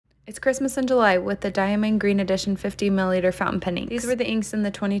It's Christmas in July with the Diamine Green Edition 50ml fountain pen inks. These were the inks in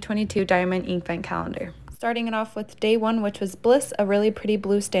the 2022 Diamine Inkvent calendar. Starting it off with day 1, which was Bliss, a really pretty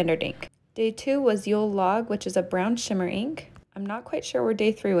blue standard ink. Day 2 was Yule Log, which is a brown shimmer ink. I'm not quite sure where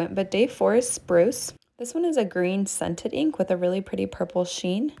day 3 went, but day 4 is Spruce. This one is a green scented ink with a really pretty purple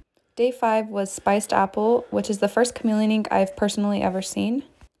sheen. Day 5 was Spiced Apple, which is the first chameleon ink I've personally ever seen.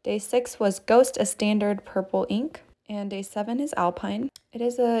 Day 6 was Ghost, a standard purple ink. And day 7 is Alpine. It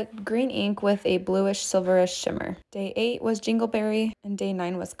is a green ink with a bluish silverish shimmer. Day 8 was Jingleberry, and day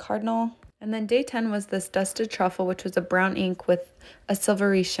 9 was Cardinal. And then day 10 was this Dusted Truffle, which was a brown ink with a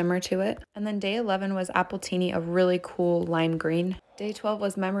silvery shimmer to it. And then day 11 was Appletini, a really cool lime green. Day 12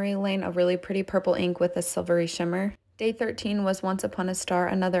 was Memory Lane, a really pretty purple ink with a silvery shimmer. Day 13 was Once Upon a Star,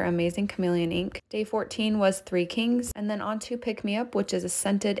 another amazing chameleon ink. Day 14 was Three Kings, and then on to Pick Me Up, which is a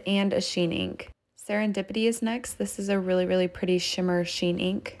scented and a sheen ink. Serendipity is next. This is a really pretty shimmer sheen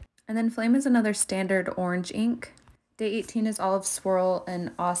ink. And then Flame is another standard orange ink. Day 18 is Olive Swirl,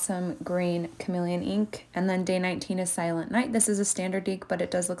 an awesome green chameleon ink. And then day 19 is Silent Night. This is a standard ink, but it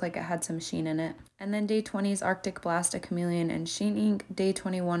does look like it had some sheen in it. And then day 20 is Arctic Blast, a chameleon and sheen ink. Day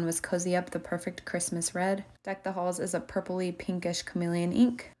 21 was Cozy Up, the perfect Christmas red. Deck the Halls is a purpley pinkish chameleon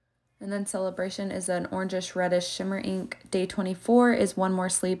ink. And then Celebration is an orangish reddish shimmer ink. Day 24 is One More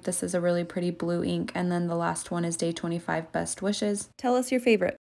Sleep. This is a really pretty blue ink. And then the last one is day 25, Best Wishes. Tell us your favorite.